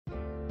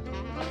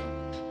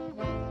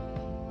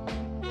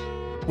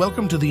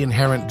Welcome to the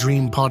Inherent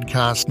Dream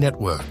Podcast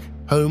Network,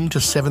 home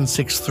to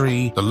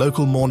 763, The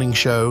Local Morning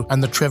Show,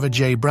 and The Trevor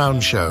J.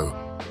 Brown Show.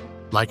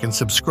 Like and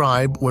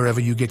subscribe wherever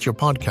you get your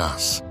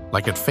podcasts,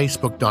 like at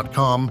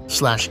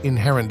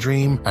facebook.com/Inherent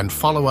Dream, and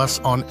follow us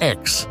on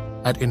X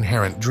at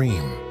Inherent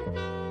Dream.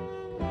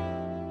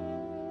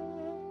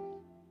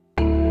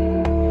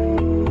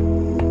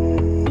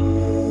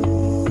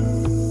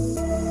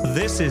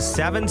 This is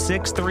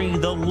 763,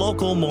 The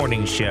Local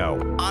Morning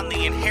Show on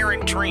the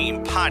Inherent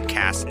Dream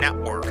Podcast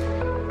Network.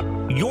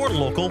 Your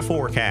local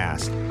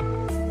forecast.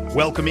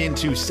 Welcome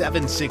into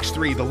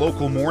 763, The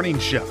Local Morning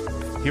Show,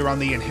 here on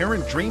the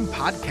Inherent Dream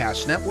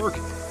Podcast Network.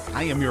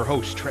 I am your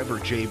host, Trevor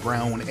J.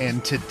 Brown,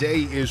 and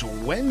today is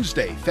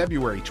Wednesday,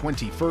 February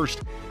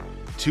 21st,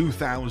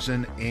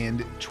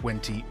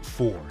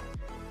 2024.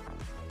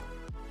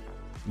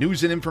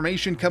 News and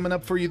information coming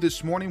up for you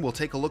this morning. We'll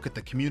take a look at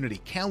the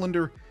community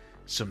calendar,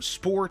 some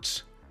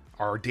sports,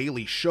 our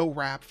daily show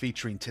wrap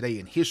featuring today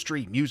in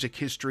history, music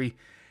history,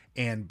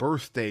 and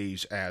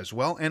birthdays as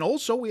well. And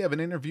also we have an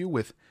interview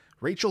with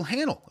Rachel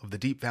Hannell of the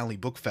Deep Valley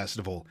Book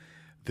Festival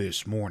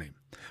this morning.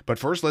 But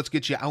first, let's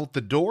get you out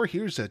the door.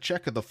 Here's a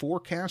check of the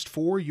forecast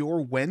for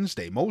your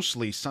Wednesday.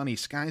 Mostly sunny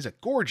skies, a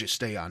gorgeous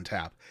day on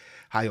tap.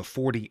 High of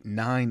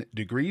 49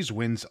 degrees,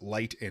 winds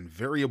light and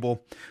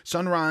variable.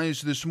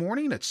 Sunrise this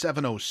morning at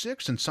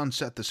 7:06 and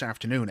sunset this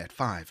afternoon at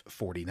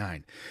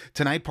 5:49.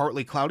 Tonight,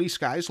 partly cloudy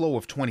skies, low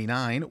of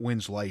 29,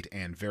 winds light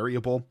and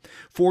variable.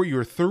 For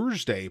your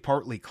Thursday,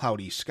 partly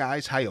cloudy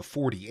skies, high of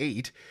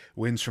 48,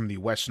 winds from the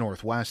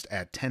west-northwest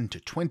at 10 to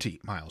 20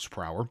 miles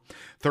per hour.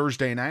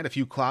 Thursday night, a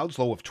few clouds,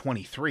 low of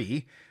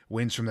 23.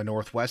 Winds from the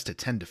northwest at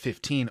 10 to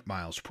 15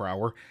 miles per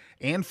hour.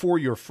 And for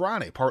your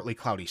Friday, partly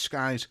cloudy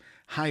skies,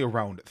 high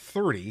around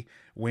 30.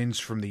 Winds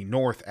from the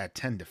north at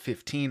 10 to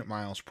 15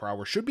 miles per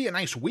hour. Should be a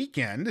nice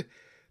weekend.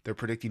 They're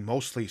predicting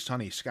mostly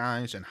sunny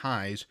skies and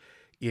highs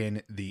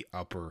in the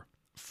upper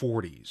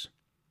 40s.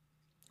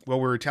 Well,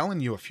 we were telling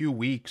you a few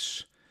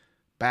weeks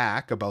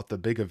back about the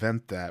big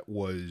event that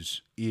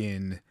was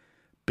in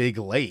Big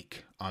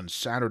Lake on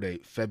Saturday,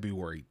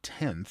 February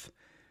 10th.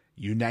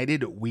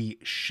 United We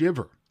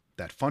Shiver.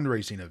 That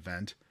fundraising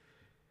event,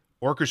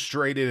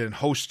 orchestrated and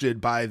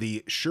hosted by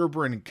the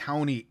Sherburne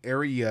County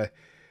Area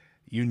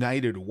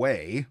United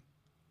Way,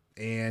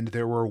 and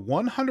there were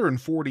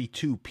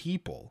 142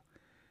 people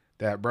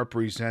that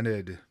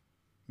represented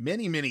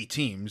many, many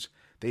teams.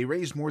 They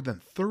raised more than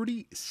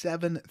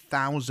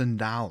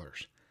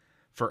 $37,000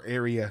 for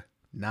area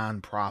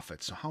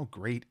nonprofits. So how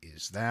great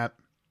is that?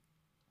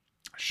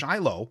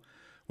 Shiloh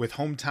with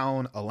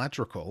Hometown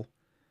Electrical,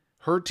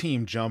 her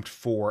team jumped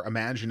for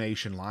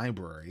Imagination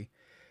Library,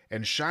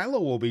 and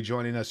Shiloh will be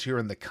joining us here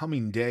in the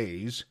coming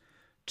days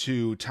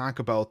to talk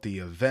about the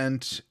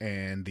event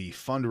and the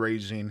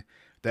fundraising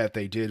that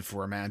they did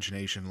for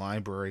Imagination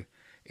Library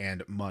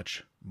and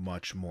much,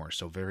 much more.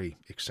 So very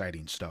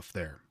exciting stuff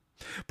there.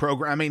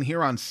 Programming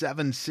here on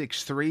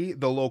 763,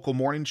 The Local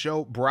Morning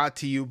Show, brought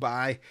to you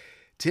by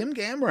Tim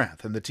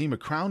Gamrath and the team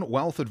at Crown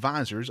Wealth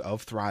Advisors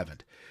of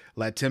Thrivent.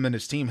 Let Tim and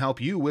his team help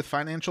you with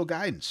financial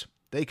guidance.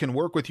 They can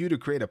work with you to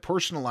create a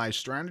personalized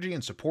strategy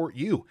and support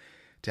you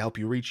to help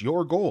you reach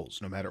your goals,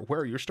 no matter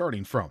where you're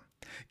starting from.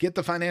 Get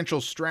the financial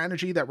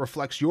strategy that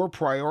reflects your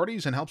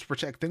priorities and helps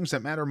protect things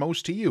that matter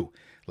most to you,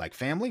 like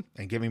family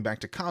and giving back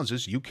to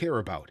causes you care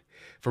about.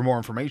 For more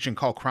information,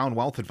 call Crown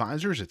Wealth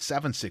Advisors at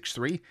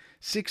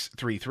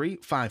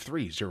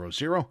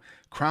 763-633-5300.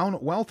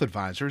 Crown Wealth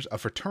Advisors, a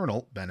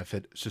fraternal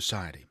benefit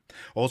society.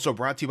 Also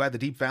brought to you by the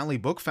Deep Valley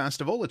Book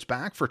Festival. It's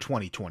back for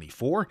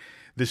 2024.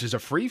 This is a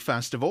free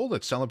festival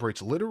that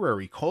celebrates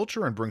literary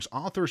culture and brings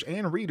authors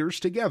and readers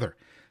together.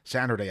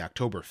 Saturday,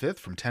 October 5th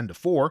from 10 to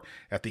 4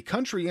 at the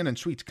Country Inn and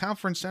Suites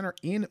Conference Center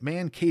in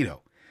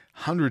Mankato.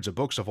 Hundreds of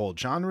books of all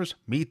genres,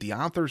 meet the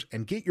authors,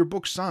 and get your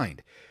book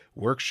signed.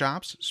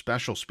 Workshops,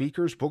 special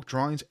speakers, book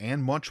drawings,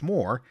 and much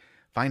more.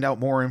 Find out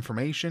more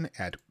information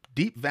at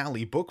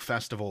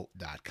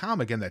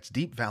deepvalleybookfestival.com. Again, that's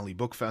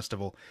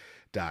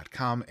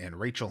deepvalleybookfestival.com. And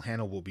Rachel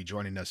Hannell will be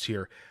joining us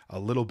here a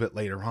little bit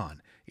later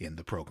on in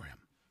the program.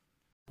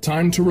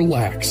 Time to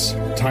relax.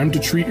 Time to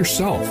treat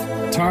yourself.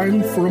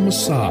 Time for a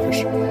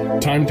massage.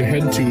 Time to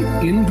head to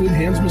In Good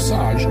Hands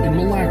Massage in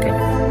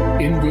Malacca.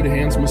 In Good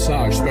Hands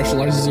Massage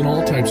specializes in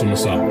all types of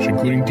massage,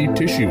 including deep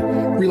tissue,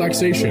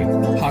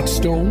 relaxation, hot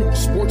stone,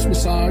 sports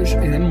massage,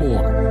 and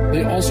more.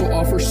 They also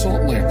offer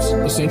salt lamps,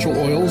 essential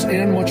oils,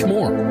 and much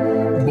more.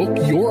 Book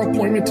your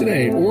appointment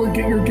today or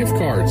get your gift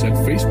cards at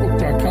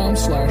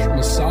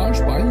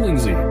facebook.com/massage by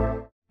Lindsay.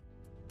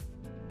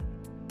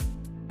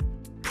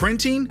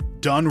 Printing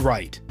done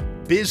right.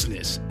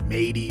 Business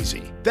made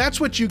easy. That's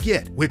what you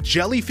get with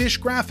Jellyfish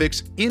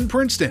Graphics in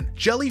Princeton.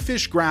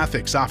 Jellyfish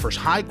Graphics offers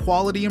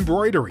high-quality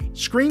embroidery,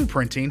 screen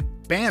printing,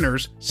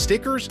 banners,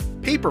 stickers,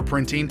 paper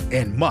printing,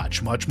 and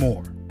much, much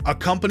more. A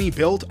company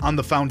built on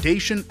the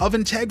foundation of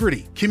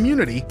integrity,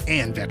 community,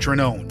 and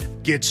veteran-owned.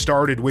 Get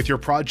started with your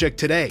project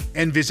today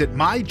and visit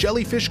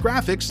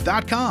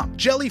myjellyfishgraphics.com.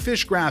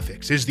 Jellyfish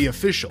Graphics is the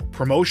official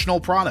promotional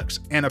products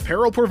and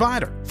apparel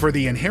provider for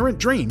the Inherent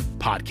Dream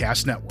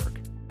Podcast Network.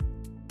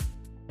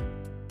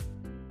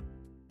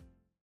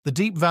 The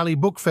Deep Valley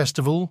Book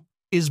Festival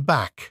is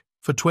back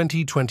for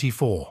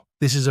 2024.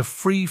 This is a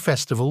free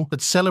festival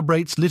that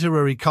celebrates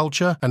literary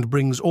culture and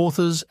brings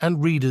authors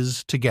and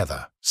readers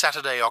together.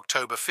 Saturday,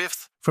 October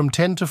 5th, from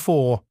 10 to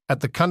 4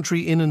 at the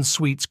Country Inn and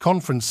Suites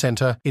Conference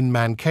Center in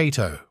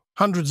Mankato.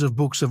 Hundreds of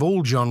books of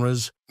all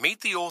genres.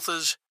 Meet the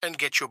authors and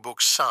get your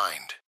books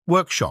signed.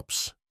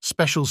 Workshops,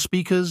 special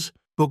speakers,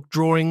 book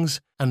drawings,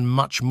 and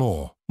much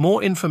more.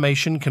 More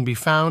information can be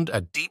found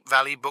at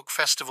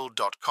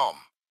deepvalleybookfestival.com.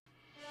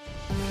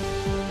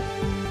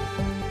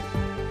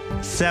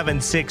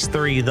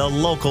 763, the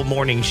local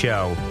morning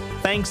show.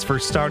 Thanks for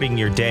starting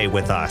your day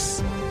with us.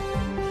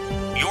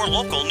 Your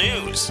local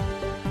news.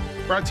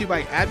 Brought to you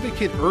by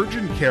Advocate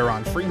Urgent Care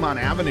on Fremont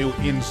Avenue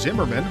in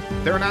Zimmerman.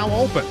 They're now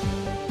open,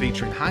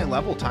 featuring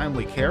high-level,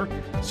 timely care,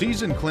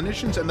 seasoned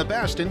clinicians, and the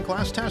best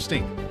in-class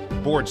testing.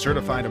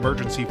 Board-certified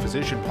emergency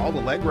physician Paul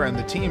Allegra and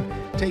the team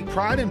take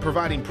pride in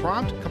providing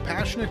prompt,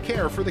 compassionate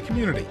care for the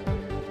community.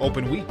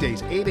 Open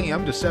weekdays 8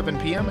 a.m. to 7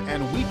 p.m.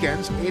 and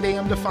weekends 8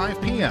 a.m. to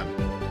 5 p.m.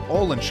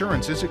 All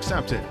insurance is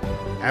accepted.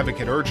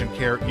 Advocate Urgent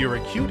Care, your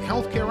acute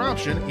healthcare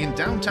option in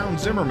downtown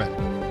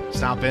Zimmerman.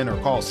 Stop in or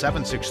call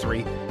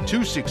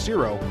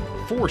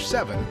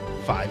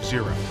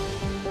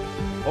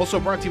 763-260-4750. Also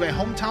brought to you by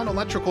Hometown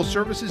Electrical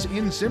Services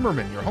in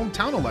Zimmerman, your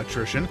hometown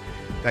electrician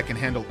that can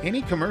handle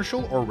any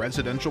commercial or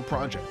residential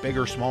project, big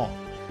or small.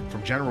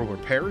 From general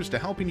repairs to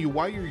helping you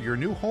wire your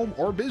new home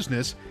or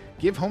business,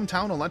 give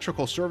Hometown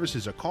Electrical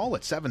Services a call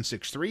at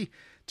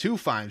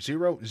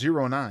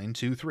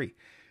 763-250-0923.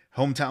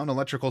 Hometown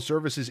Electrical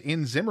Services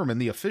in Zimmerman,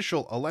 the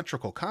official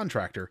electrical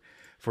contractor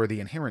for the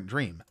Inherent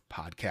Dream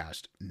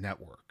Podcast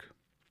Network.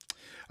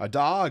 A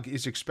dog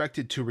is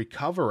expected to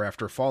recover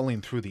after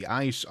falling through the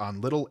ice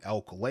on Little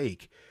Elk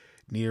Lake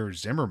near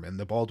Zimmerman.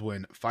 The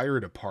Baldwin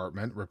Fire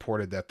Department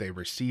reported that they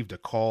received a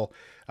call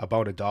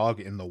about a dog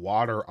in the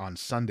water on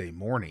Sunday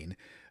morning.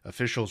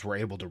 Officials were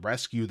able to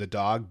rescue the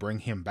dog, bring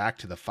him back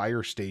to the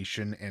fire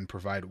station, and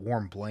provide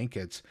warm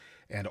blankets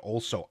and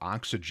also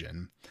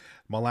oxygen.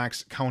 Mille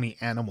Lacs County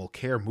Animal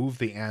Care moved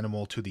the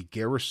animal to the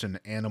Garrison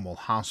Animal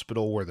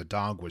Hospital, where the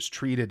dog was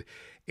treated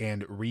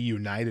and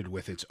reunited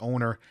with its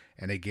owner.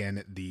 And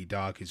again, the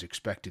dog is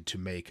expected to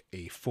make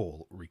a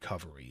full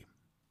recovery.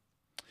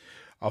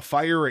 A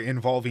fire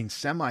involving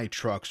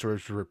semi-trucks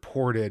was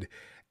reported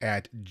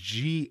at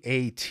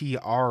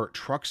GATR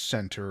Truck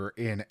Center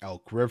in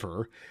Elk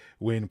River.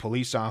 When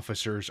police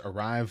officers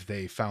arrived,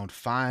 they found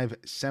 5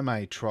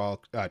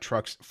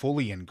 semi-trucks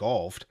fully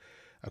engulfed.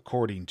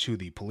 According to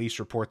the police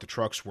report, the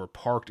trucks were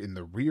parked in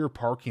the rear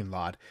parking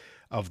lot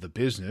of the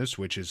business,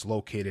 which is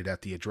located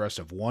at the address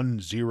of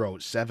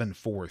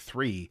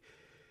 10743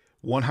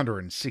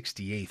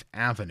 168th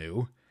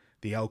Avenue.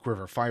 The Elk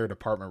River Fire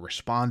Department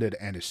responded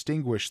and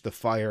extinguished the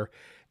fire,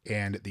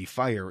 and the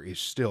fire is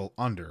still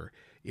under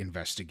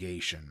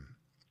investigation.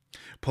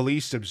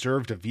 Police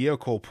observed a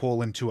vehicle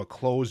pull into a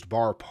closed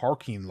bar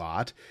parking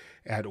lot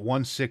at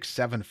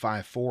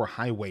 16754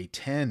 Highway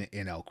 10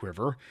 in Elk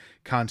River.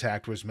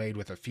 Contact was made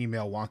with a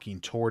female walking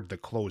toward the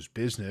closed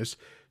business.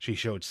 She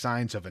showed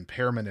signs of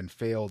impairment and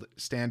failed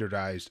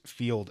standardized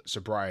field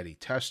sobriety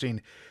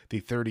testing.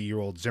 The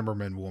 30-year-old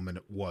Zimmerman woman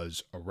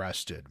was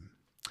arrested.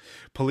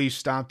 Police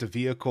stopped a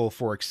vehicle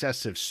for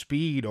excessive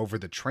speed over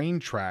the train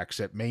tracks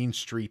at Main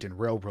Street and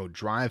Railroad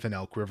Drive in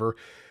Elk River.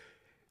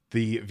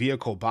 The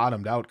vehicle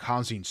bottomed out,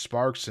 causing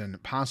sparks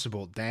and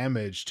possible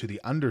damage to the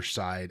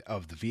underside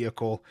of the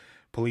vehicle.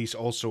 Police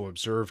also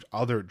observed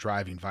other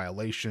driving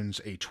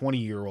violations. A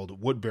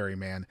 20-year-old Woodbury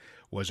man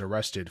was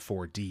arrested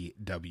for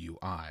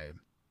DWI.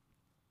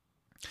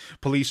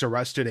 Police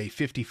arrested a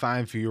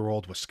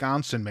 55-year-old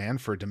Wisconsin man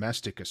for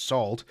domestic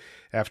assault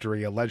after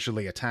he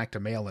allegedly attacked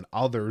a male and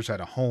others at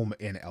a home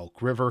in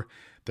Elk River.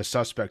 The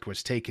suspect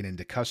was taken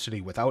into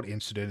custody without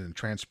incident and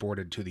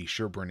transported to the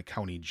Sherburne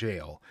County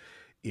Jail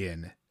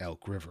in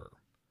Elk River.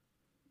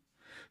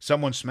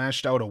 Someone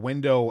smashed out a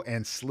window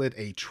and slit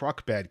a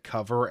truck bed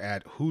cover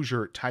at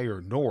Hoosier Tire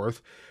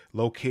North,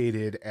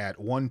 located at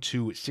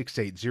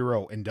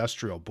 12680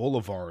 Industrial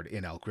Boulevard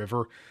in Elk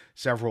River.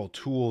 Several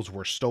tools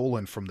were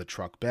stolen from the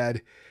truck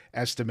bed.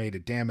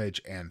 Estimated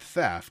damage and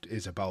theft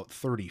is about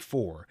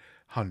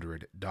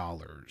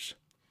 $3,400.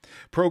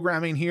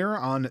 Programming here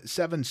on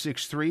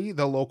 763,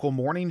 the local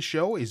morning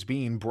show, is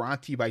being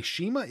brought to you by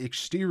Shima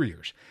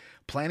Exteriors.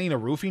 Planning a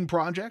roofing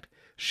project?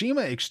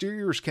 Shima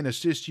Exteriors can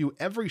assist you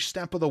every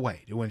step of the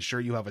way to ensure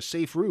you have a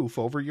safe roof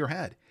over your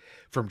head.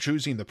 From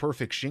choosing the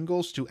perfect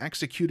shingles to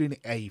executing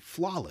a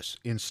flawless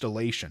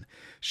installation,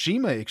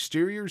 Shima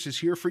Exteriors is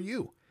here for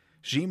you.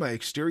 Shima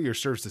Exteriors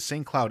serves the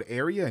St. Cloud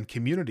area and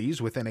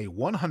communities within a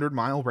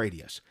 100-mile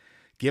radius.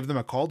 Give them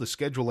a call to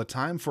schedule a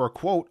time for a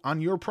quote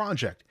on your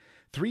project.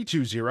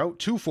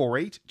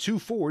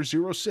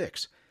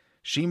 320-248-2406.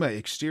 Shima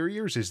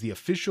Exteriors is the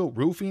official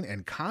roofing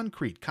and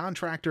concrete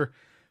contractor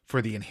for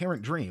the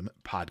Inherent Dream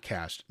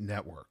Podcast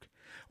Network.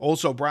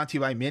 Also brought to you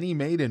by Mini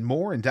Made and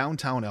More in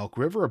downtown Elk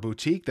River, a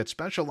boutique that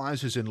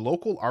specializes in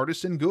local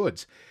artisan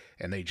goods.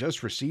 And they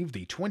just received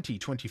the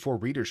 2024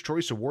 Reader's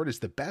Choice Award as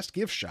the best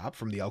gift shop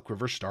from the Elk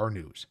River Star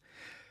News.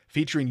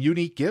 featuring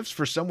unique gifts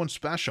for someone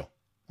special.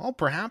 Well,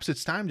 perhaps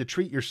it's time to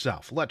treat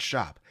yourself. Let's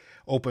shop.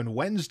 Open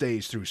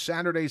Wednesdays through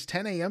Saturdays,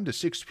 10 a.m. to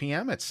 6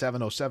 p.m. at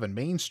 707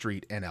 Main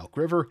Street in Elk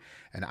River,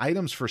 and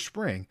items for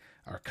spring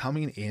are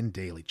coming in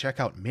daily. Check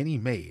out Mini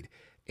Made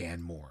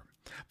and more.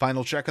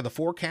 Final check of the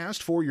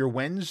forecast for your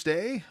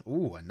Wednesday.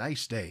 Ooh, a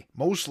nice day.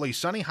 Mostly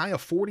sunny, high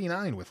of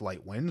 49 with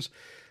light winds.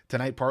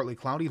 Tonight, partly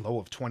cloudy, low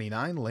of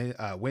 29.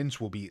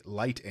 Winds will be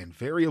light and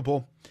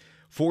variable.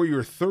 For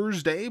your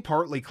Thursday,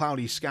 partly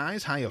cloudy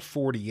skies, high of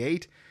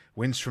 48.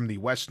 Winds from the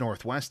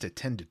west-northwest at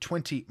 10 to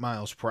 20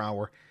 miles per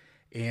hour.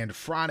 And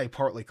Friday,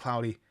 partly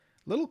cloudy,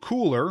 a little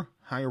cooler,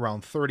 high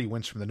around 30.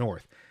 Winds from the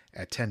north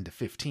at 10 to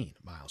 15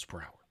 miles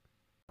per hour.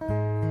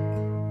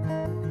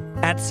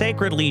 At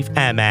Sacred Leaf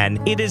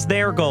MN, it is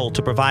their goal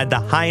to provide the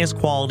highest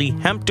quality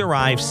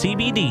hemp-derived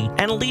CBD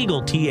and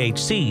legal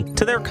THC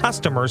to their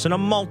customers in a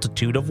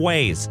multitude of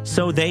ways,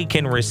 so they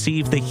can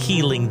receive the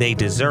healing they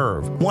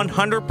deserve.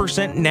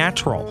 100%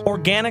 natural,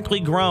 organically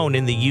grown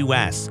in the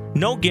U.S.,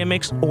 no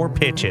gimmicks or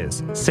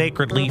pitches.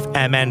 Sacred Leaf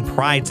MN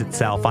prides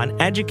itself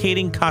on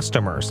educating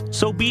customers,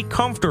 so be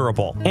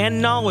comfortable and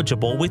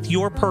knowledgeable with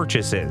your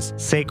purchases.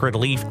 Sacred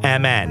Leaf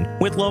MN,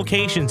 with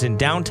locations in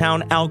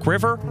downtown Elk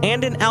River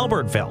and in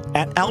Albertville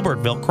at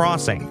Albertville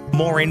Crossing.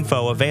 More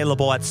info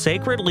available at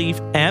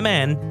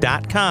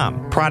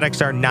sacredleafmn.com.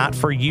 Products are not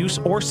for use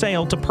or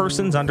sale to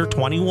persons under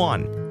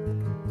 21.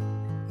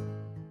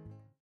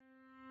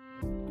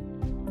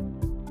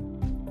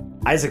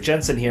 Isaac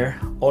Jensen here,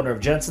 owner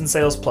of Jensen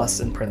Sales Plus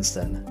in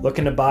Princeton.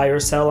 Looking to buy or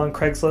sell on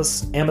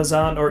Craigslist,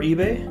 Amazon, or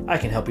eBay? I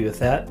can help you with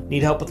that.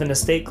 Need help with an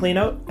estate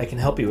cleanout? I can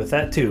help you with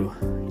that too.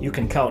 You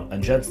can count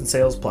on Jensen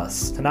Sales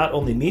Plus to not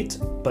only meet,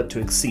 but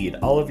to exceed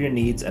all of your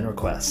needs and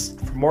requests.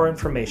 For more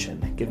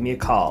information, give me a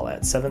call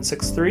at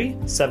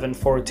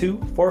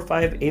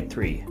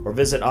 763-742-4583 or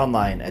visit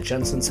online at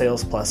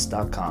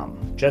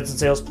jensensalesplus.com. Jensen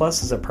Sales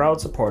Plus is a proud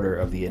supporter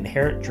of the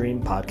Inherent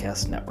Dream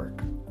Podcast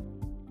Network.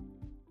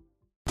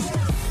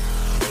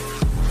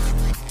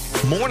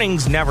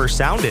 Mornings never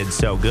sounded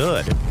so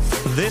good.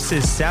 This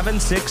is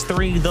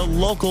 763, the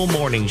local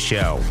morning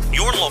show.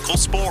 Your local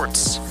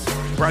sports.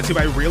 Brought to you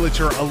by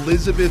Realtor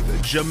Elizabeth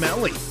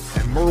Gemelli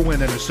and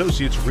Merwin &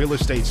 Associates Real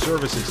Estate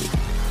Services.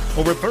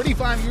 Over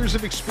 35 years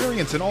of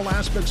experience in all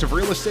aspects of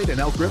real estate in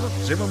Elk River,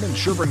 Zimmerman,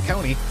 Sherburne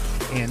County,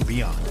 and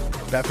beyond.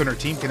 Beth and her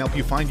team can help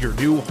you find your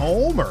new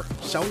home or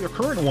sell your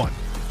current one.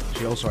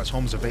 She also has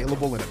homes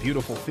available in a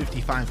beautiful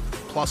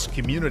 55-plus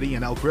community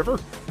in Elk River,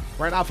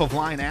 right off of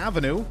Line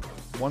Avenue,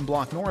 1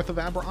 block north of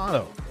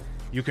Aberado.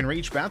 You can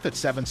reach Beth at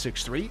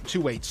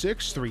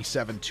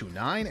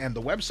 763-286-3729 and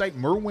the website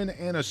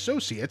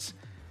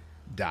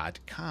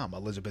merwinassociates.com.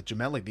 Elizabeth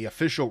Gemelli, the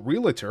official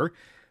realtor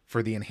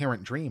for the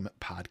Inherent Dream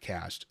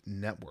Podcast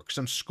Network.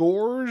 Some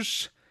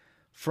scores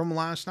from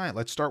last night.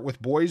 Let's start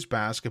with boys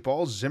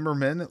basketball.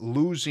 Zimmerman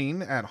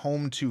losing at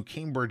home to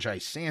Cambridge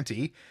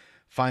Isanti.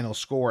 Final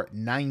score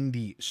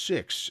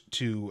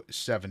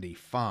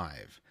 96-75.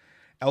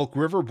 Elk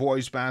River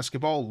boys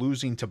basketball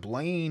losing to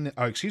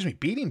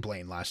beating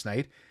Blaine last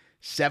night,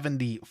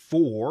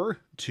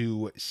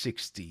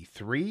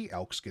 74-63.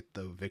 Elks get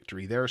the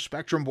victory there.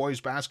 Spectrum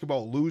boys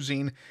basketball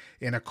losing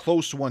in a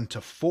close one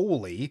to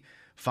Foley.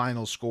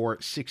 Final score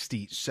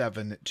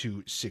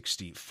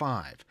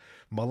 67-65.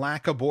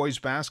 Malacca boys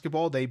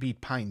basketball, they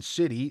beat Pine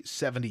City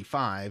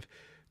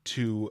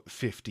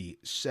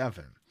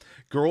 75-57.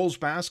 Girls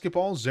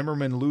basketball,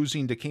 Zimmerman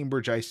losing to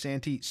Cambridge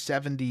Isanti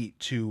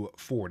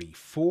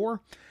 70-44.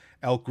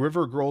 Elk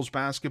River girls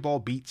basketball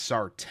beat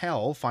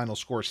Sartell, final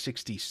score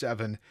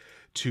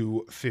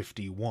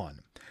 67-51.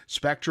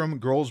 Spectrum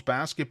girls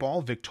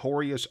basketball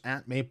victorious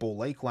at Maple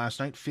Lake last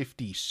night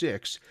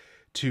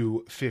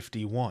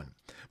 56-51.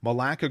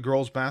 Malacca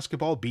girls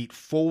basketball beat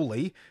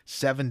Foley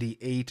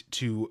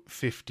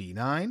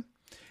 78-59.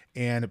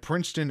 And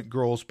Princeton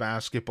girls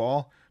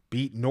basketball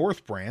beat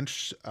North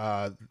Branch.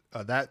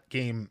 That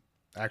game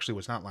actually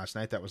was not last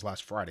night. That was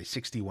last Friday.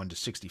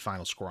 61-60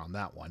 final score on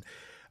that one.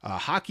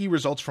 Hockey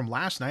results from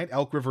last night.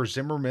 Elk River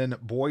Zimmerman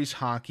boys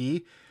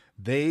hockey.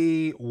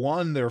 They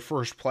won their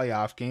first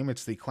playoff game.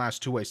 It's the Class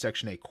 2A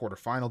Section 8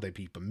 quarterfinal. They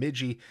beat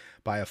Bemidji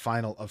by a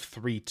final of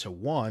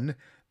 3-1.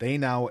 They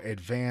now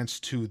advance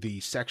to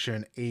the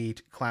Section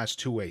 8 Class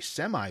 2A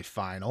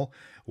semifinal,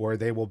 where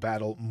they will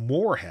battle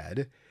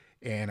Moorhead.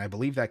 And I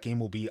believe that game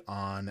will be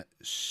on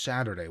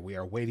Saturday. We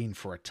are waiting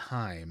for a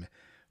time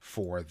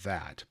for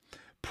that.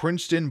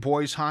 Princeton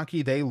boys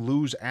hockey, they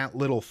lose at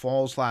Little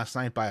Falls last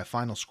night by a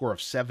final score of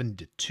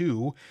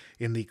 7-2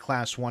 in the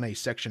Class 1A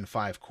Section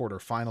 5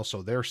 quarterfinal,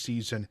 so their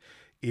season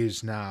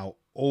is now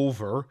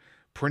over.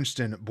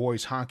 Princeton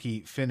boys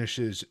hockey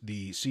finishes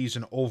the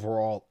season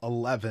overall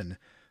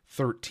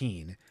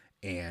 11-13-2.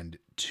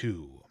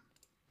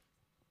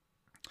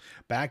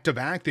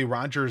 Back-to-back, the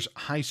Rogers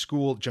High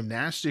School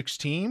gymnastics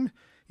team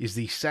is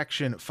the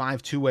Section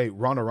 5-2A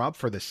runner-up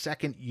for the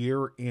second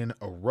year in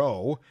a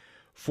row.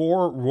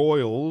 4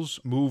 Royals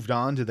moved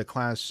on to the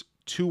Class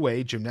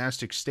 2A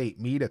gymnastics state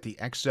meet at the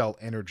Xcel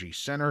Energy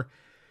Center.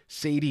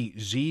 Sadie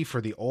Z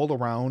for the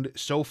all-around,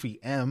 Sophie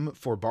M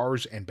for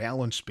bars and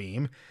balance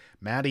beam,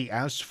 Maddie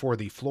S for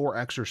the floor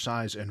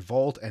exercise and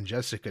vault, and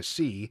Jessica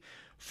C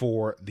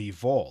for the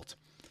vault.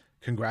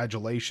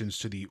 Congratulations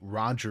to the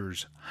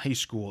Rogers High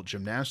School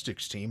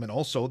gymnastics team, and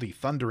also the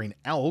Thundering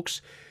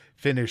Elks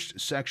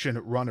finished section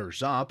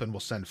runners-up and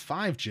will send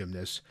 5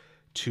 gymnasts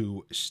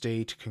to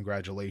state.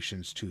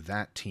 Congratulations to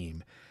that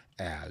team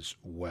as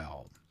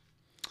well.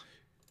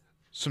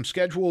 Some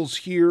schedules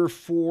here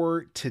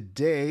for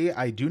today.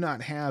 I do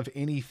not have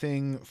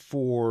anything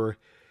for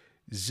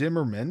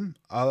Zimmerman,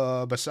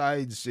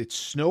 besides it's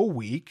snow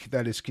week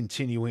that is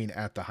continuing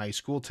at the high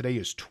school. Today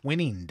is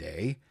twinning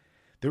day.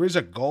 There is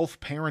a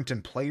golf parent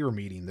and player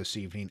meeting this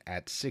evening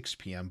at 6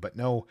 p.m., but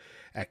no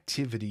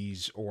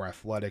activities or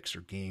athletics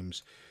or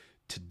games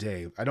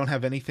today. I don't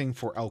have anything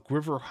for Elk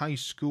River High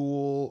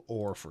School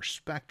or for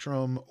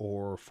Spectrum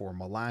or for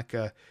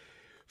Malacca.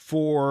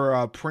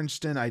 For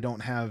Princeton, I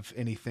don't have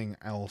anything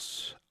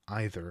else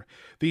either.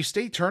 The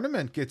state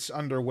tournament gets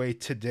underway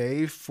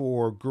today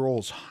for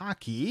girls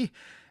hockey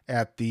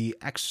at the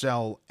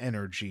Xcel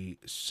Energy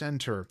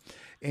Center.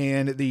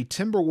 And the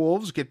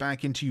Timberwolves get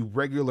back into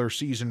regular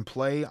season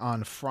play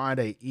on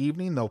Friday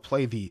evening. They'll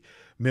play the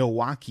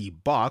Milwaukee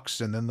Bucks,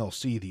 and then they'll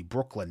see the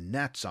Brooklyn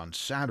Nets on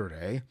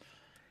Saturday.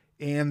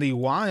 And the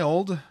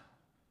Wild,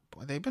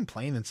 boy, they've been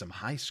playing in some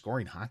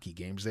high-scoring hockey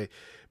games. They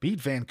beat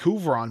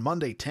Vancouver on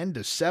Monday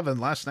 10-7.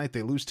 Last night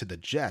they lose to the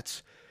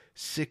Jets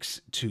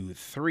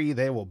 6-3.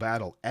 They will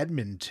battle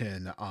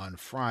Edmonton on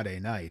Friday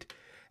night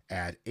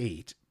at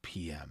 8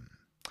 p.m.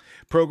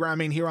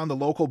 Programming here on The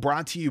Local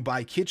brought to you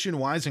by Kitchen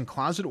Wise and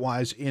Closet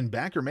Wise in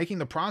Becker, making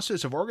the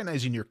process of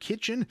organizing your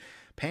kitchen,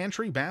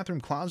 pantry,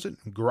 bathroom, closet,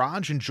 and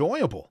garage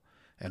enjoyable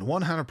and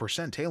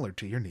 100% tailored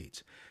to your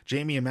needs.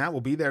 Jamie and Matt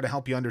will be there to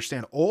help you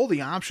understand all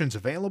the options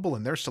available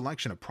in their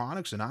selection of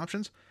products and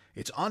options.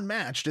 It's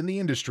unmatched in the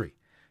industry.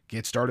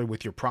 Get started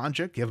with your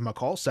project. Give them a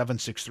call,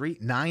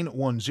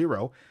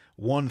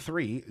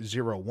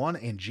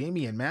 763-910-1301. And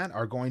Jamie and Matt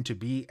are going to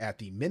be at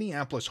the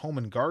Minneapolis Home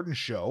and Garden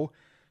Show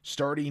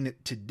starting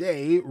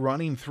today,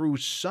 running through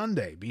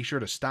Sunday. Be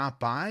sure to stop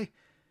by.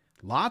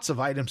 Lots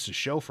of items to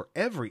show for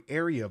every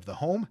area of the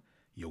home.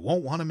 You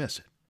won't want to miss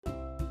it.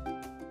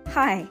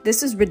 Hi,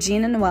 this is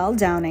Regina Noel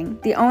Downing,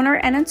 the owner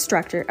and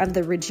instructor of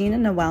the Regina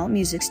Noel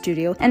Music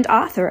Studio and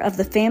author of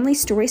the Family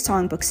Story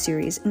Songbook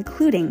series,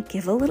 including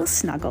Give a Little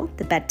Snuggle,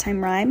 The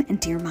Bedtime Rhyme, and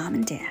Dear Mom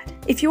and Dad.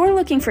 If you are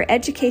looking for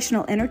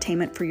educational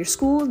entertainment for your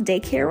school,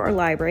 daycare, or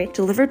library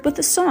delivered with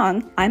a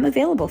song, I'm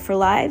available for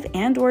live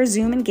and or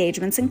Zoom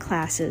engagements and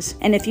classes.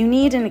 And if you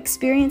need an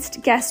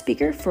experienced guest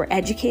speaker for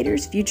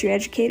educators, future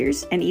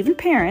educators, and even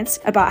parents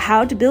about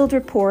how to build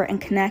rapport and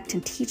connect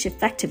and teach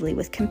effectively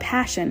with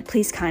compassion,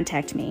 please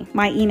contact me.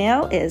 My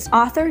email is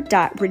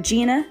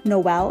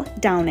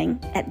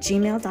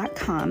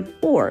author.reginanoeldowning@gmail.com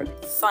or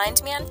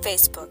find me on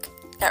Facebook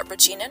at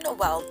Regina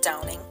Noel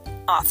Downing,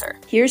 author.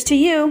 Here's to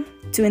you,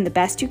 doing the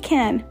best you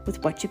can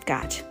with what you've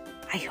got.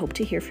 I hope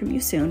to hear from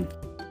you soon.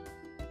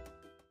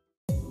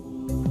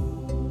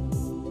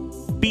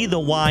 Be the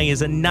Why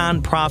is a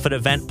nonprofit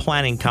event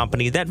planning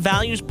company that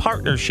values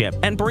partnership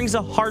and brings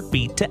a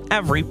heartbeat to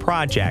every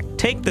project.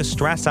 Take the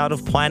stress out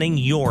of planning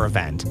your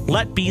event.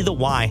 Let Be the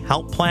Why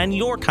help plan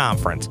your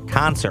conference,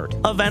 concert,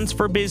 events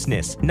for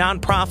business,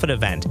 nonprofit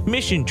event,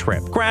 mission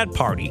trip, grad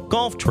party,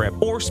 golf trip,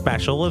 or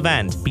special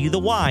event.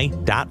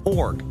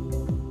 BeTheWhy.org.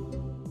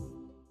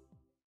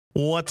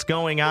 What's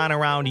going on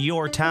around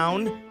your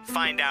town?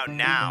 Find out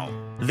now.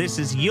 This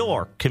is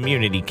your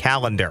community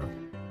calendar.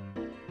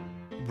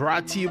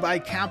 Brought to you by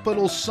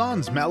Capital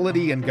Sons.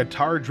 Melody and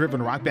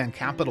guitar-driven rock band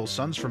Capital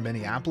Sons from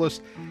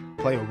Minneapolis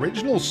play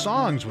original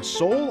songs with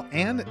soul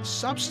and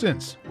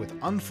substance, with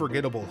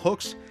unforgettable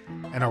hooks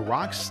and a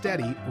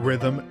rock-steady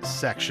rhythm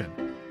section.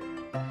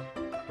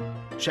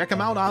 Check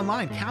them out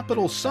online,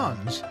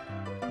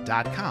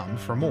 capitalsons.com,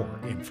 for more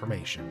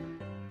information.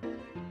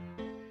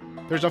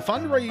 There's a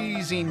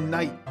fundraising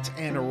night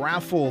and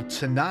raffle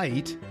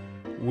tonight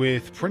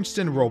with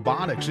Princeton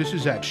Robotics. This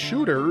is at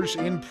Shooters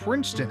in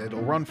Princeton.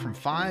 It'll run from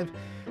 5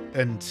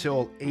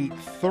 until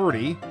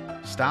 8:30.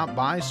 Stop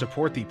by,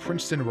 support the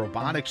Princeton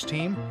Robotics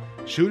team.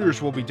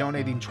 Shooters will be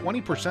donating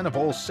 20% of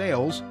all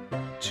sales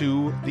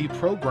to the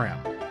program.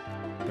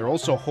 They're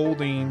also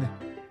holding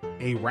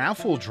a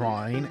raffle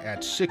drawing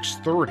at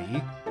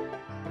 6:30.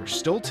 There's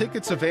still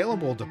tickets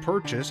available to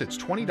purchase. It's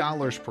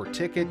 $20 per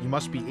ticket. You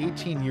must be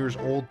 18 years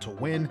old to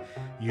win.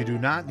 You do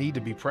not need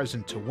to be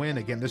present to win.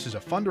 Again, this is a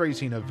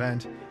fundraising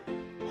event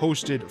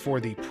hosted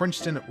for the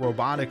Princeton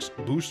Robotics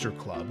Booster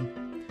Club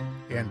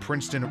and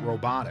Princeton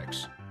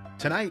Robotics.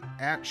 Tonight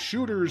at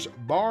Shooters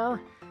Bar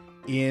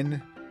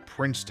in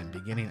Princeton,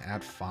 beginning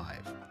at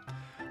 5.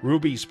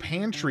 Ruby's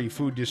Pantry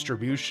food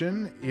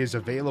distribution is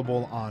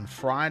available on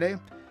Friday,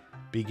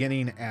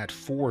 beginning at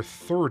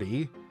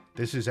 4:30.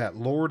 This is at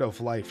Lord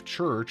of Life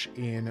Church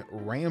in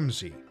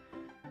Ramsey.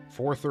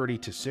 4:30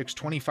 to 6,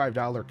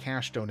 $25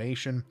 cash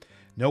donation,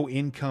 no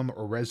income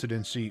or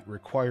residency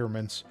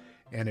requirements,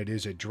 and it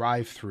is a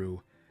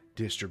drive-through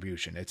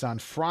distribution. It's on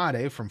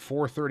Friday from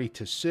 4:30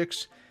 to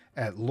 6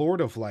 at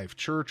Lord of Life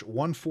Church,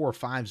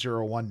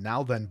 14501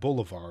 Now Then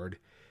Boulevard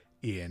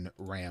in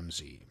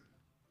Ramsey.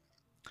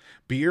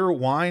 Beer,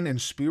 wine,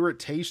 and spirit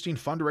tasting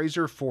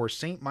fundraiser for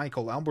St.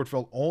 Michael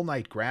Albertville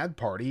all-night grad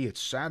party. It's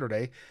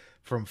Saturday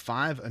from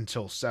 5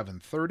 until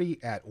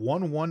 7:30 at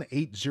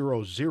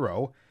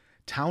 11800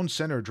 Town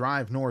Center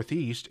Drive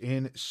Northeast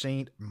in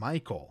St.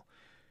 Michael.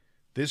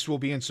 This will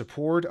be in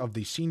support of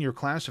the senior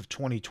class of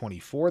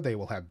 2024. They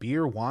will have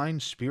beer, wine,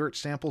 spirit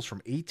samples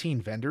from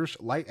 18 vendors,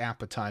 light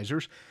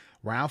appetizers,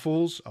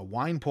 raffles, a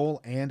wine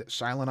pull, and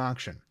silent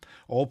auction.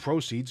 All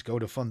proceeds go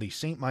to fund the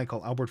St. Michael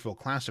Albertville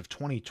class of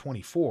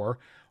 2024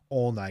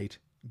 all-night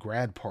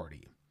grad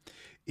party.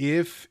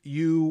 If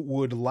you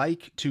would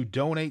like to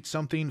donate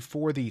something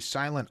for the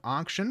silent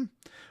auction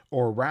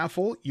or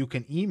raffle, you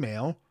can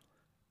email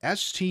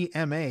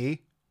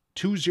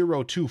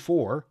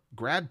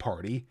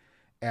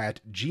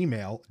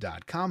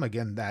stma2024gradparty@gmail.com.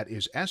 Again, that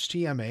is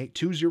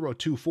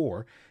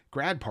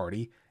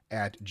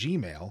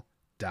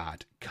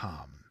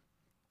stma2024gradparty@gmail.com.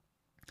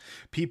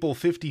 People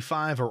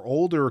 55 or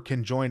older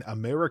can join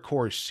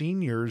AmeriCorps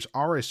Seniors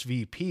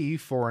RSVP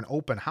for an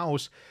open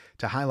house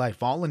to highlight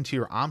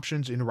volunteer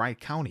options in Wright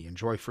County.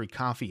 Enjoy free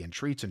coffee and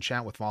treats and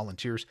chat with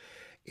volunteers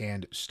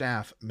and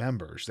staff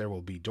members. There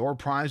will be door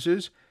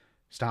prizes.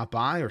 Stop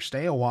by or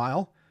stay a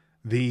while.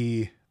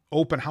 The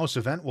open house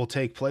event will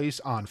take place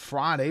on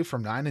Friday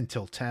from 9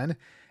 until 10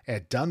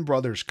 at Dunn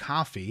Brothers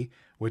Coffee,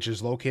 which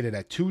is located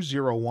at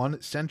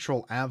 201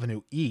 Central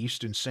Avenue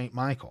East in St.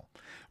 Michael.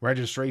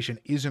 Registration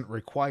isn't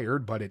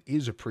required, but it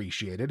is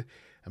appreciated.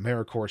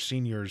 AmeriCorps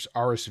Seniors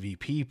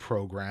RSVP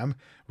program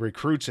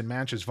recruits and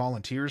matches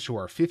volunteers who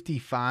are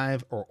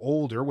 55 or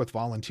older with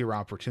volunteer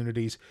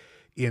opportunities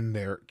in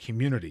their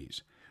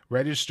communities.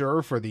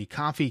 Register for the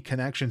Coffee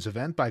Connections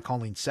event by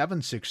calling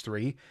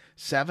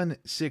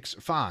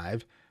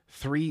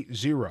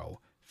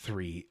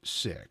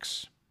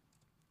 763-765-3036.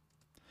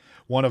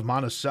 One of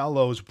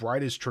Monticello's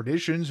brightest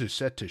traditions is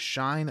set to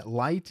shine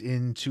light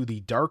into the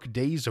dark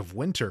days of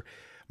winter.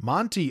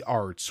 Monty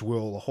Arts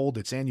will hold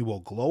its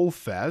annual Glow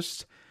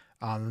Fest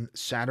on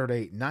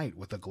Saturday night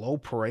with a glow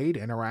parade,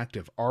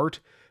 interactive art,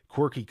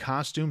 quirky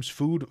costumes,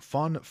 food,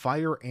 fun,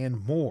 fire,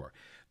 and more.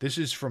 This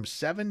is from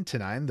 7 to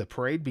 9. The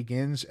parade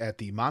begins at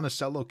the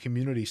Monticello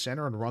Community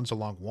Center and runs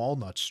along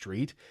Walnut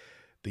Street.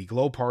 The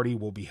Glow Party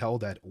will be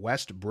held at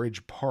West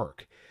Bridge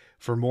Park.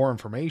 For more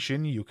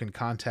information, you can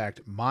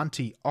contact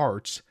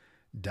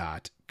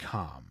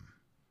montyarts.com.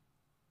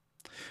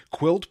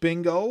 Quilt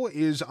Bingo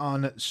is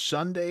on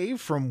Sunday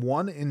from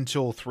 1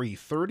 until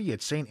 3:30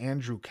 at St.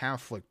 Andrew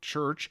Catholic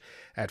Church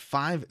at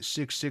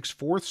 566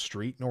 4th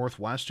Street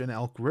Northwest in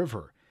Elk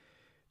River.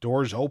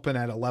 Doors open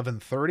at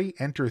 11:30.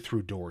 Enter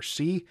through door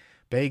C.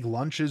 Bag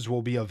lunches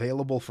will be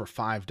available for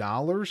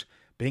 $5.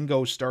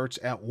 Bingo starts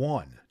at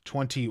 1.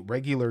 20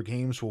 regular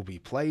games will be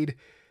played.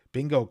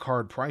 Bingo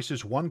card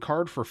prices: 1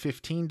 card for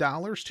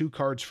 $15, 2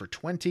 cards for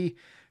 $20,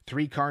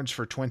 3 cards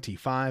for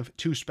 $25.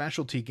 2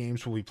 specialty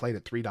games will be played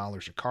at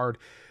 $3 a card.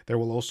 There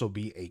will also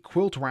be a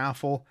quilt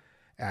raffle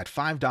at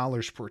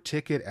 $5 per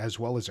ticket, as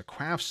well as a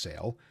craft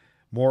sale.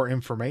 More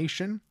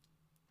information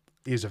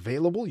is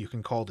available. You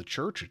can call the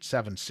church at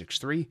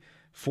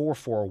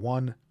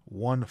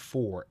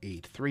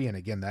 763-441-1483. And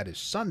again, that is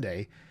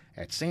Sunday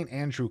at St.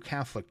 Andrew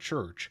Catholic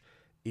Church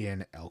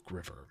in Elk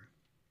River.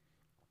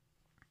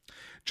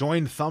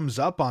 Join Thumbs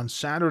Up on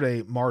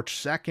Saturday, March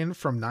 2nd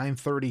from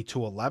 9:30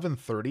 to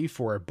 11:30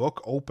 for a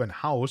book open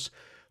house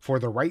for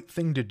The Right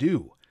Thing to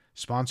Do,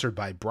 sponsored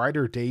by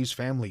Brighter Days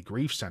Family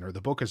Grief Center.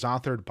 The book is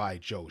authored by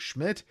Joe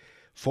Schmidt,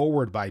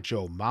 foreword by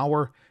Joe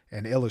Mauer,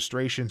 and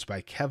illustrations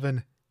by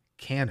Kevin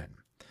Cannon.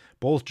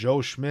 Both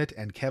Joe Schmidt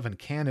and Kevin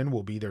Cannon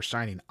will be there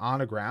signing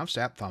autographs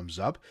at Thumbs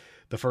Up.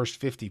 The first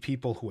 50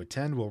 people who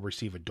attend will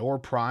receive a door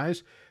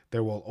prize.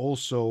 There will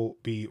also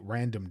be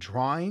random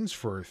drawings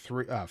for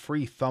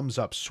free Thumbs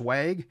Up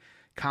swag.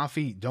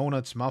 Coffee,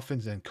 donuts,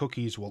 muffins, and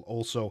cookies will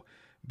also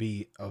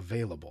be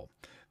available.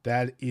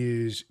 That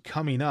is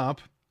coming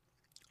up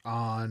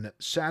on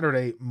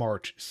Saturday,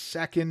 March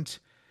 2nd.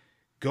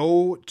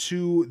 Go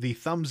to the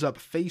Thumbs Up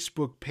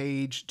Facebook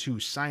page to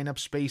sign up.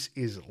 Space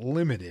is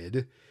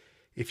limited.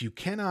 If you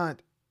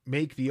cannot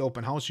make the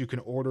open house, you can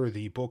order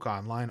the book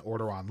online.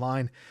 Order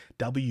online,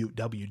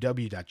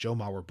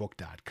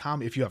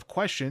 www.joemauerbook.com. If you have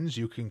questions,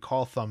 you can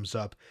call Thumbs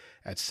Up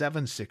at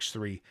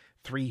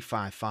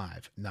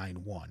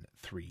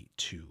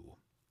 763-355-9132.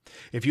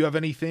 If you have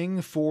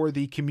anything for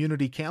the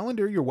community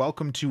calendar, you're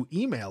welcome to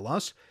email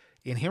us,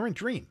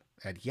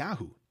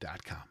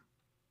 inherentdream@yahoo.com.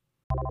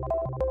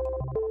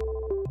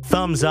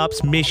 Thumbs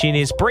Up's mission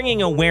is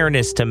bringing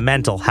awareness to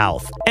mental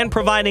health and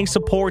providing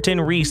support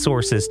and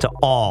resources to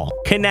all,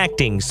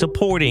 connecting,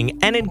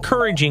 supporting, and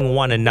encouraging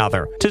one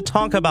another to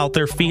talk about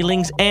their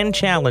feelings and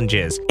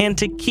challenges and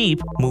to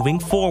keep moving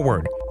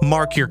forward.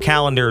 Mark your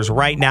calendars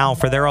right now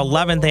for their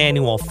 11th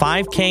annual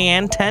 5K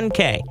and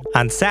 10K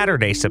on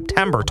Saturday,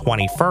 September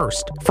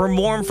 21st. For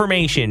more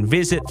information,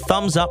 visit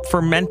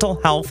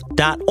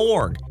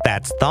thumbsupformentalhealth.org.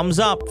 That's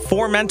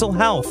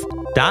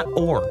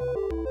thumbsupformentalhealth.org.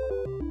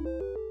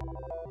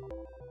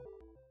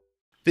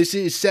 This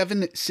is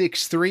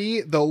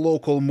 763, the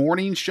local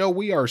morning show.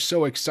 We are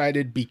so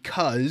excited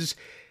because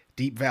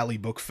Deep Valley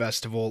Book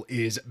Festival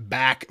is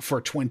back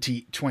for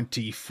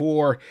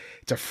 2024.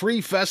 It's a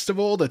free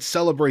festival that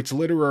celebrates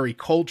literary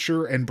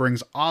culture and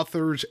brings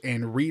authors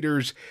and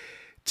readers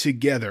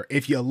together.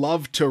 If you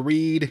love to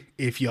read,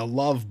 if you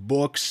love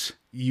books,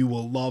 you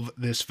will love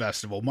this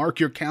festival. Mark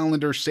your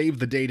calendar, save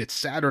the date. It's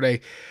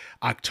Saturday,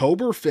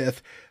 October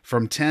 5th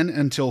from 10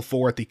 until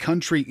 4 at the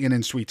Country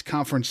Inn & Suites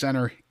Conference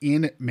Center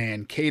in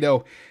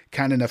Mankato.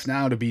 Kind enough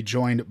now to be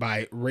joined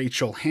by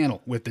Rachel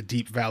Hannell with the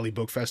Deep Valley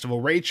Book Festival.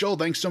 Rachel,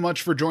 thanks so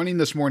much for joining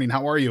this morning.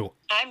 How are you?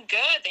 I'm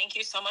good. Thank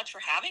you so much for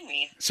having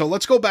me. So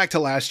let's go back to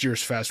last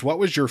year's fest. What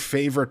was your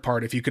favorite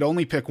part? If you could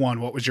only pick one,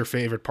 what was your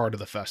favorite part of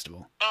the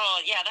festival? Oh,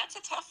 yeah, that's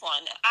a tough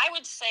one. I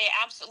would say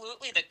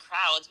absolutely the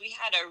crowds. We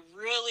had a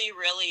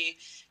really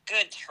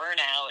good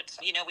turnout.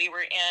 You know, we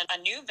were in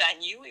a new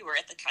venue. We were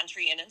at the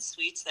Country Inn &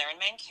 Suites there in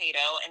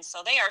Mankato, and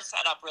so they are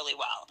set up really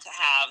well to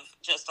have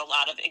just a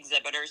lot of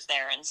exhibitors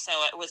there. And so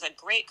it was a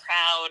great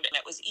crowd, and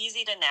it was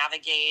easy to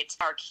navigate.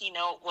 Our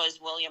keynote was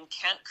William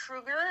Kent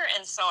Kruger,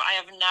 and so I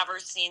have never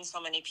seen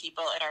so many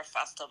people at our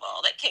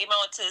festival that came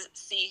out to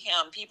see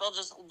him. People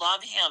just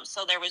love him.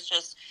 So there was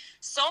just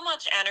so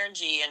much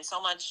energy and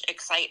so much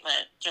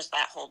excitement just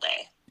that whole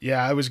day.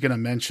 Yeah, I was going to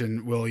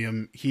mention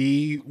William.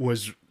 He's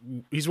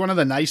one of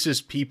the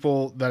nicest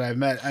people that I've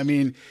met. I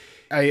mean,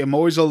 I am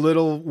always a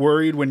little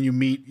worried when you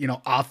meet,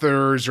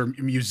 authors or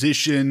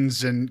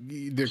musicians and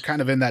they're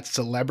kind of in that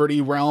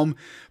celebrity realm,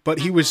 but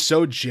he was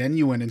so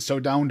genuine and so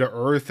down to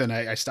earth. And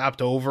I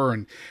stopped over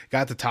and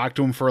got to talk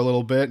to him for a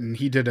little bit, and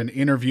he did an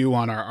interview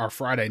on our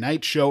Friday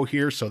night show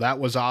here. So that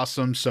was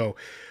awesome. So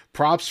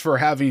props for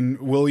having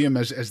William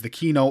as the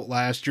keynote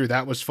last year.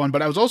 That was fun.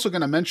 But I was also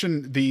going to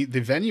mention the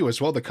venue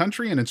as well. The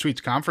Country Inn &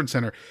 Suites Conference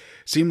Center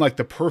seemed like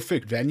the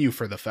perfect venue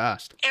for the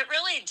fest. It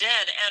really did.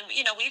 And,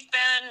 we've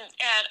been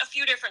at a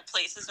few different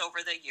places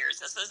over the years.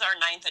 This is our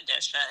 9th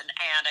edition.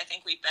 And I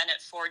think we've been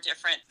at 4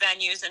 different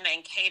venues in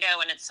Mankato.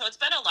 And it's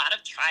been a lot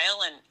of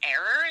trial and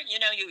error.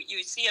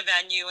 You see a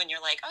venue and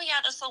you're like, oh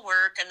yeah, this will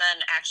work. And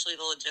then actually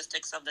the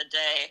logistics of the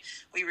day,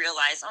 we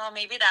realize, oh,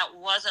 maybe that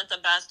wasn't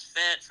the best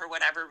fit for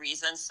whatever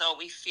reason. So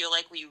we feel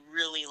like we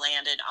really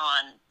landed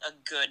on a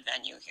good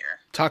venue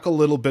here. Talk a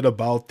little bit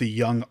about the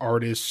Young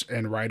Artists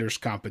and Writers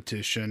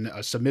Competition.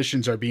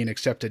 Submissions are being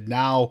accepted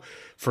now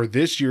for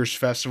this year's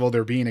festival.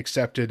 They're being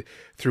accepted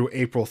through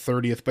April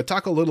 30th. But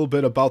talk a little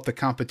bit about the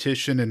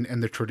competition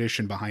and the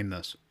tradition behind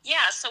this.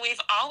 Yeah, so we've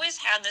always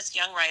had this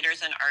Young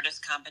Writers and Artists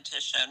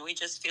Competition. We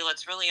just feel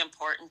it's really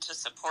important to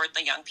support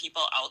the young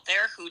people out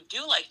there who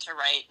do like to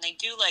write, and they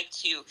do like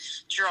to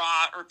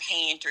draw or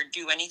paint or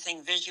do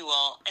anything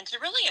visual, and to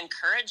really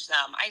encourage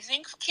them. I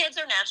think kids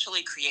are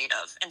naturally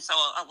creative, and so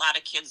a lot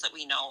of kids that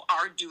we know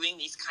are doing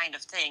these kind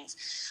of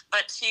things.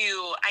 But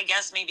to, I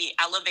guess, maybe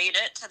elevate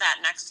it to that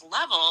next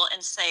level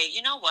and say,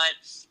 you know what,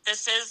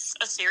 this is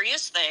a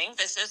serious thing.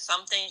 This is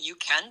something you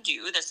can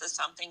do. This is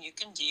something you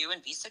can do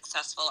and be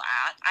successful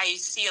at. I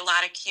see a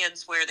lot of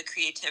kids where the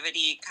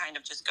creativity kind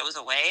of just goes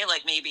away,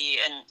 like maybe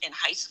in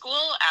high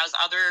school as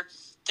other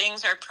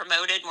things are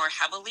promoted more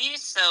heavily.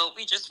 So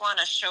we just want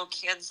to show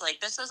kids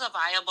like this is a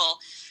viable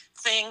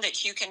thing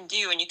that you can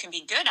do and you can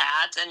be good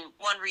at. And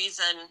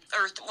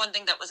one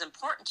thing that was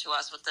important to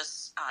us with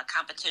this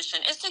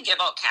competition is to give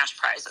out cash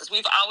prizes.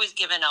 We've always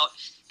given out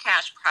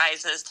cash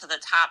prizes to the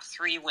top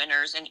 3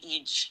 winners in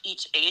each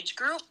age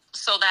group.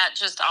 So that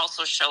just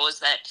also shows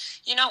that,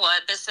 you know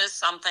what, this is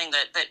something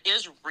that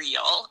is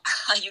real.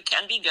 You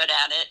can be good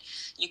at it.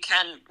 You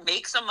can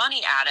make some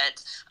money at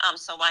it.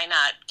 So why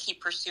not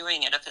keep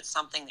pursuing it if it's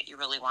something that you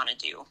really want to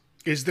do?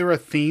 Is there a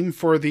theme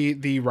for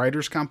the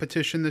writers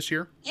competition this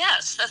year?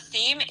 Yes, the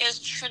theme is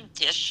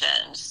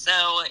tradition. So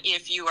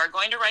if you are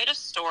going to write a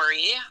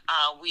story,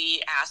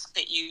 we ask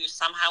that you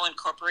somehow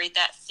incorporate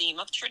that theme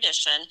of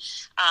tradition.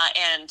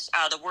 And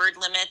the word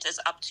limit is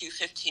up to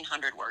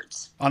 1,500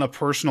 words. On a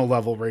personal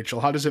level,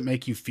 Rachel, how does it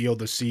make you feel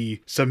to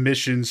see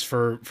submissions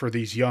for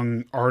these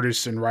young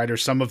artists and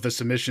writers? Some of the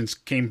submissions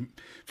came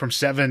from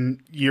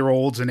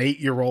 7-year-olds and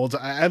 8-year-olds.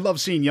 I love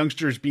seeing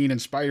youngsters being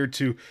inspired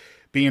to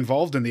be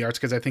involved in the arts,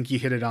 because I think you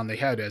hit it on the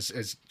head.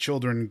 As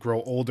children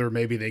grow older,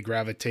 maybe they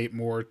gravitate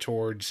more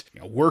towards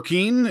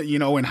working,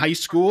 in high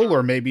school,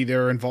 or maybe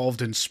they're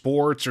involved in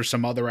sports or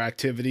some other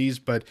activities,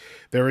 but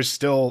there is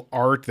still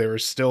art, there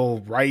is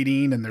still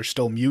writing, and there's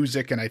still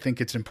music. And I think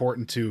it's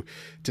important to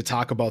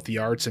talk about the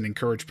arts and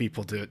encourage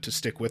people to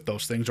stick with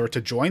those things or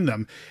to join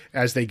them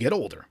as they get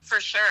older.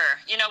 For sure.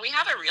 We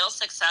have a real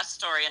success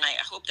story, and I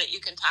hope that you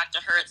can talk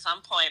to her at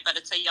some point, but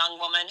it's a young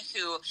woman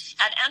who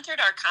had entered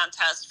our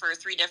contest for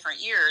 3 different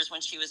years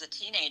when she was a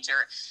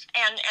teenager.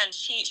 And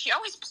she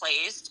always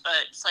placed,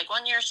 but it's like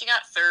one year she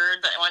got third,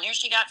 but one year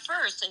she got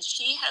first. And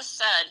she has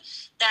said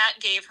that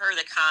gave her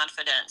the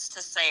confidence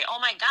to say, oh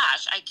my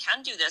gosh, I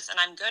can do this and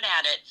I'm good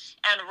at it.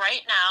 And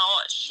right now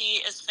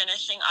she is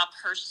finishing up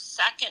her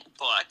second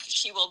book.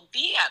 She will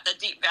be at the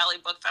Deep Valley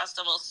Book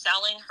Festival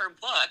selling her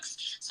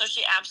books. So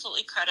she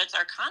absolutely credits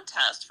our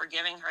contest for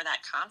giving her that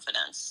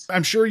confidence.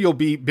 I'm sure you'll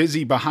be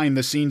busy behind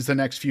the scenes the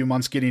next few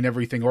months getting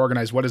everything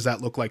organized. What does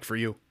that look like for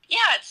you? Yeah,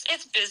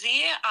 it's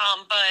busy,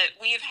 but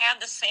we've had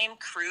the same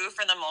crew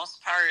for the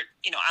most part,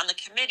 on the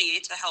committee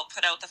to help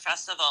put out the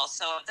festival.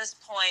 So at this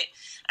point,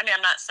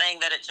 I'm not saying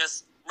that it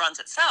just runs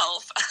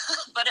itself,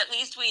 but at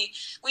least we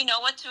know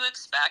what to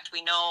expect.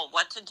 We know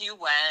what to do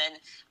when.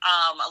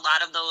 A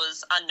lot of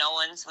those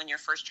unknowns when you're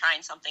first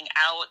trying something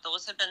out,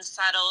 those have been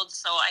settled.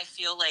 So I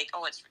feel like,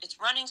 it's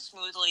running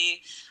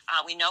smoothly.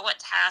 We know what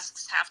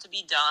tasks have to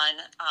be done,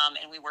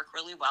 and we work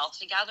really well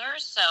together.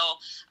 So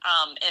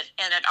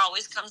it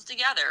always comes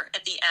together.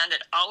 At the end,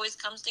 it always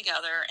comes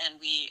together, and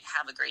we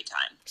have a great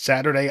time.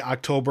 Saturday,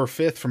 October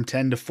 5th from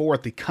 10 to 4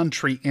 at the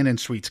Country Inn &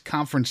 Suites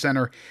Conference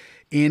Center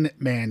in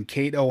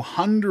Mankato.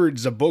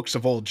 Hundreds of books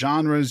of all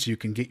genres. You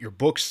can get your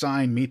books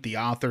signed, meet the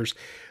authors.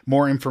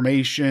 More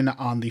information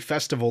on the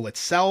festival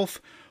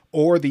itself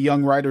or the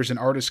Young Writers and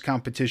Artists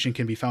competition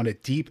can be found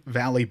at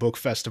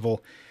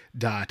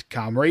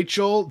deepvalleybookfestival.com.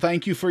 Rachel,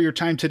 thank you for your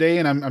time today,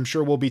 and I'm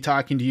sure we'll be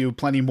talking to you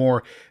plenty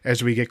more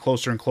as we get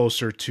closer and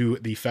closer to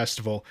the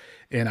festival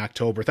in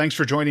October. Thanks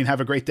for joining.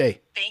 Have a great day.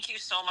 Thank you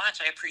so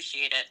much. I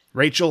appreciate it.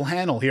 Rachel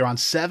Hannell here on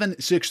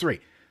 763,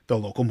 the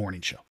local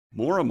morning show.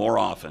 More and more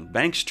often,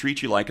 banks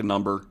treat you like a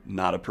number,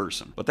 not a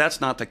person. But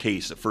that's not the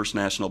case at First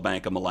National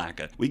Bank of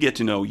Malacca. We get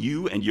to know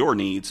you and your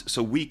needs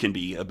so we can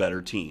be a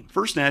better team.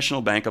 First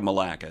National Bank of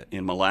Malacca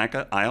in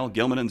Malacca, Isle,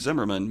 Gilman, and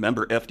Zimmerman,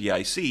 member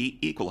FDIC,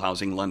 equal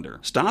housing lender.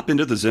 Stop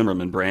into the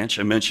Zimmerman branch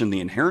and mention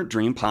the Inherent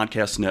Dream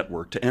Podcast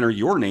Network to enter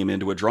your name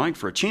into a drawing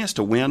for a chance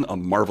to win a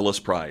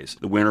marvelous prize.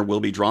 The winner will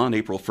be drawn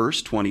April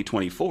 1st,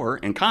 2024,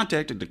 and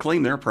contacted to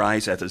claim their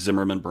prize at the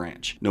Zimmerman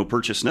branch. No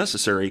purchase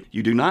necessary.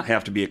 You do not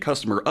have to be a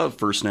customer of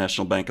First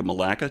National Bank of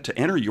Malacca to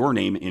enter your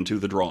name into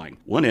the drawing.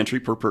 One entry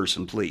per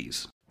person,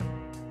 please.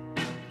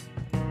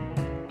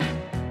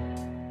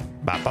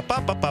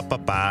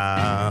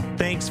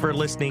 Thanks for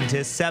listening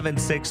to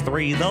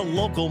 763, the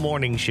local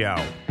morning show.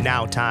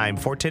 Now time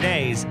for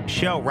today's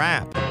show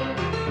wrap.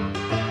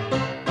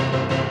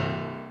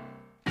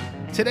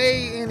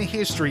 Today in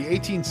history,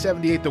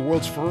 1878, the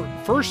world's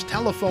first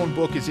telephone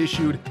book is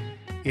issued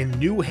in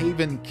New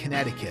Haven,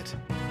 Connecticut.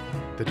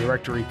 The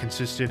directory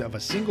consisted of a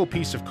single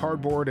piece of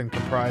cardboard and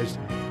comprised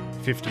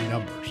 50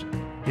 numbers.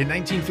 In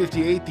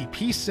 1958, the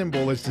peace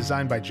symbol is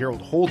designed by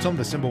Gerald Holtom.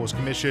 The symbol was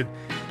commissioned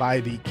by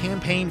the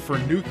Campaign for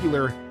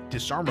Nuclear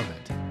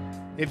Disarmament.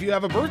 If you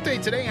have a birthday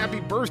today,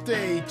 happy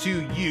birthday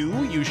to you.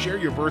 You share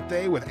your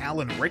birthday with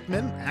Alan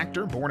Rickman,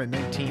 actor, born in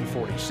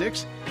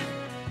 1946.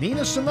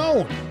 Nina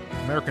Simone,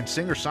 American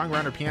singer,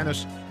 songwriter,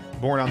 pianist,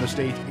 born on this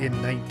date in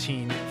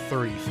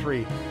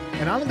 1933.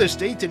 And on this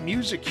date in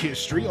music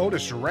history,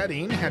 Otis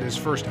Redding had his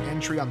first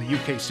entry on the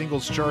UK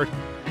singles chart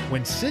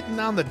when Sitting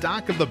on the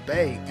Dock of the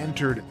Bay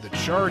entered the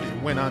chart.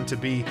 It went on to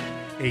be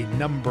a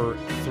number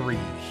 3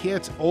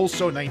 hit.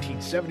 Also,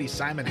 1970,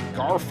 Simon and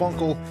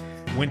Garfunkel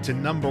went to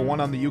number 1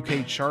 on the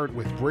UK chart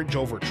with Bridge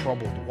Over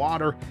Troubled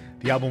Water.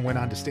 The album went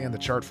on to stay on the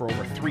chart for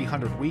over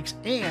 300 weeks.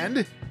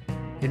 And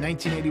in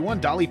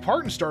 1981, Dolly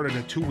Parton started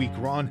a 2-week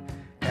run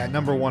at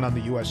number 1 on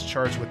the U.S.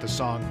 charts with the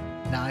song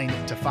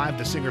 9 to 5,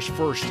 the singer's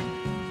first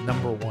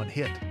number 1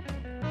 hit.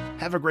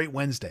 Have a great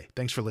Wednesday.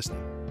 Thanks for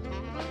listening.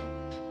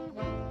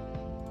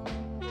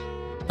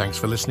 Thanks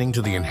for listening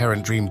to the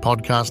Inherent Dream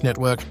Podcast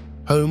Network,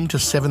 home to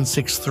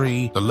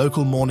 763, the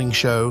local morning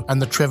show,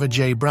 and the Trevor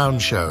J. Brown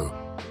Show.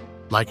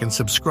 Like and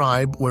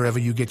subscribe wherever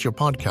you get your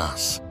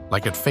podcasts,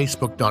 like at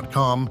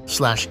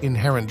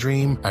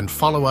facebook.com/inherentdream, and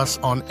follow us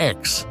on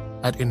X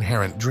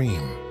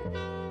 @InherentDream.